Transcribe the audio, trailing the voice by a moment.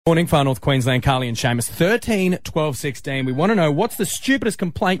Morning, Far North Queensland, Carly and Seamus. 13, 12, 16. We want to know, what's the stupidest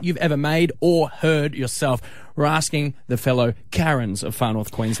complaint you've ever made or heard yourself? We're asking the fellow Karens of Far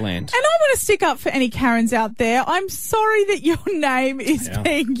North Queensland. And I want to stick up for any Karens out there. I'm sorry that your name is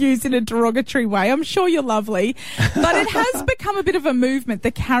being used in a derogatory way. I'm sure you're lovely. But it has become a bit of a movement,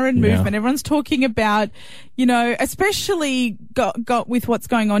 the Karen movement. Everyone's talking about, you know, especially got with what's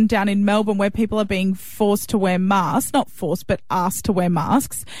going on down in Melbourne where people are being forced to wear masks. Not forced, but asked to wear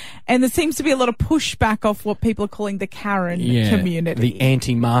masks. And there seems to be a lot of pushback off what people are calling the Karen community. The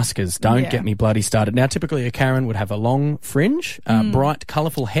anti-maskers. Don't get me bloody started. Now, typically a Karen would have a long fringe, bright,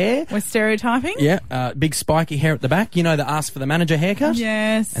 colourful hair. We're stereotyping? Yeah, big spiky hair at the back. You know, the ask for the manager haircut?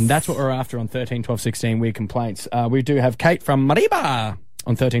 Yes. And that's what we're after on 13, 12, 16, weird complaints. We do have Kate from Mariba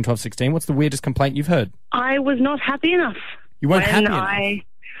on 13, 12, 16. What's the weirdest complaint you've heard? I was not happy enough. You weren't happy enough?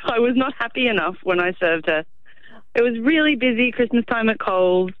 I was not happy enough when I served her. It was really busy, Christmas time at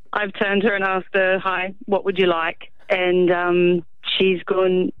Coles. I've turned to her and asked her, hi, what would you like? And she's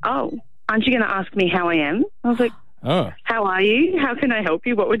gone, oh, aren't you going to ask me how I am? I was like, how are you? How can I help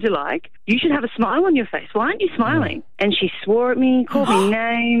you? What would you like? You should have a smile on your face. Why aren't you smiling? And she swore at me, called me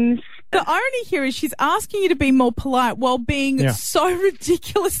names. The irony here is she's asking you to be more polite while being so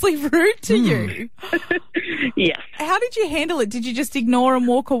ridiculously rude to you. Yes. How did you handle it? Did you just ignore and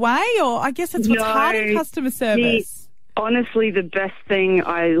walk away? Or I guess that's what's hard in customer service. Honestly, the best thing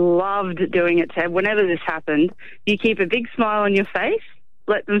I loved doing it to whenever this happened, you keep a big smile on your face,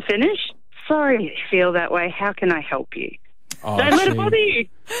 let them finish. Sorry you feel that way. How can I help you? Don't let it bother you.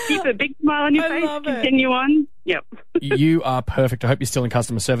 Keep a big smile on your face. Continue on. Yep. You are perfect. I hope you're still in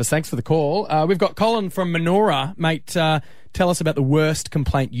customer service. Thanks for the call. We've got Colin from Manoora. Mate, tell us about the worst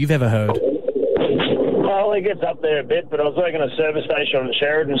complaint you've ever heard. Well, it gets up there a bit, but I was working at a service station on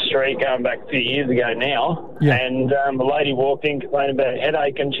Sheridan Street going back a few years ago now, and a lady walked in complaining about a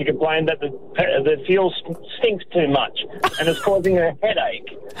headache, and she complained that the fuel stinks too much, and it's causing her a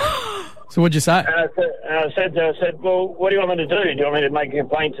headache. So what'd you say? And I said to her, well, what do you want me to do? Do you want me to make a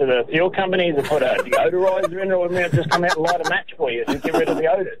complaint to the fuel company to put a deodorizer in, or want me to just come out and light a match for you and get rid of the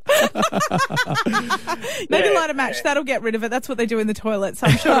odour? Maybe light a match. That'll get rid of it. That's what they do in the toilet, so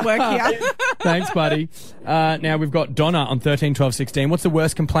I'm sure it'll work here. Thanks, buddy. Now we've got Donna on 13, 12, 16. What's the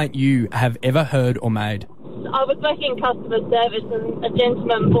worst complaint you have ever heard or made? I was working in customer service and a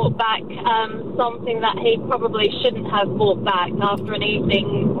gentleman brought back something that he probably shouldn't have brought back after an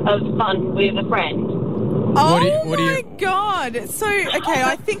evening of fun with a friend. Oh my God. So, okay,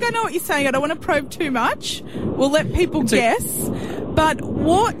 I think I know what you're saying. I don't want to probe too much. We'll let people guess. But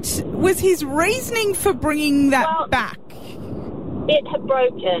what was his reasoning for bringing that back? It had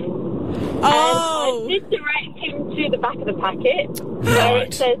broken. Oh. And I did direct him to the back of the packet. Where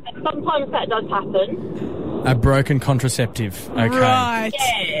it says that sometimes that does happen. A broken contraceptive. Okay. Right.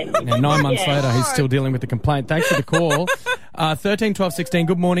 Yeah. Now, 9 months later, he's still dealing with the complaint. Thanks for the call. 13, 12, 16,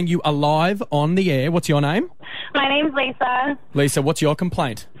 good morning. You are live on the air. What's your name? My name's Lisa. Lisa, what's your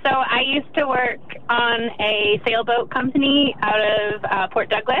complaint? So I used to work on a sailboat company out of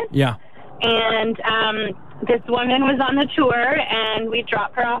Port Douglas. Yeah. And this woman was on the tour, and we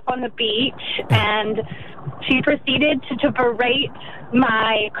dropped her off on the beach, and she proceeded to berate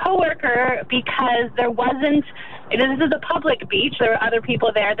my coworker because there wasn't, this is a public beach, there were other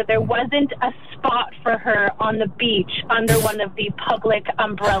people there, that there wasn't a spot for her on the beach under one of the public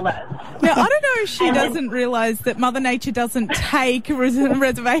umbrellas. Now, I don't know if she doesn't realise that Mother Nature doesn't take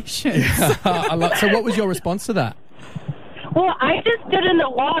reservations. So what was your response to that? Well, I just stood in the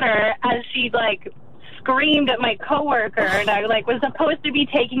water as she, screamed at my coworker, and I, was supposed to be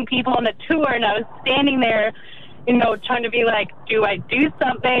taking people on a tour, and I was standing there, trying to be do I do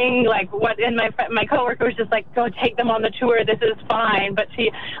something? What? And my coworker was just go take them on the tour. This is fine. But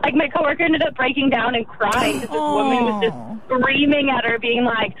she, my coworker ended up breaking down and crying because this woman was just screaming at her, being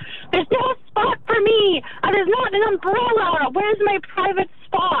there's no spot for me. There's not an umbrella. Where's my private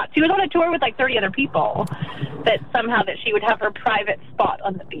spot? She was on a tour with 30 other people. That somehow that she would have her private spot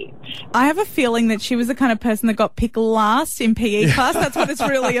on the beach. I have a feeling that she was the kind of person that got picked last in PE class. That's what it's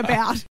really about.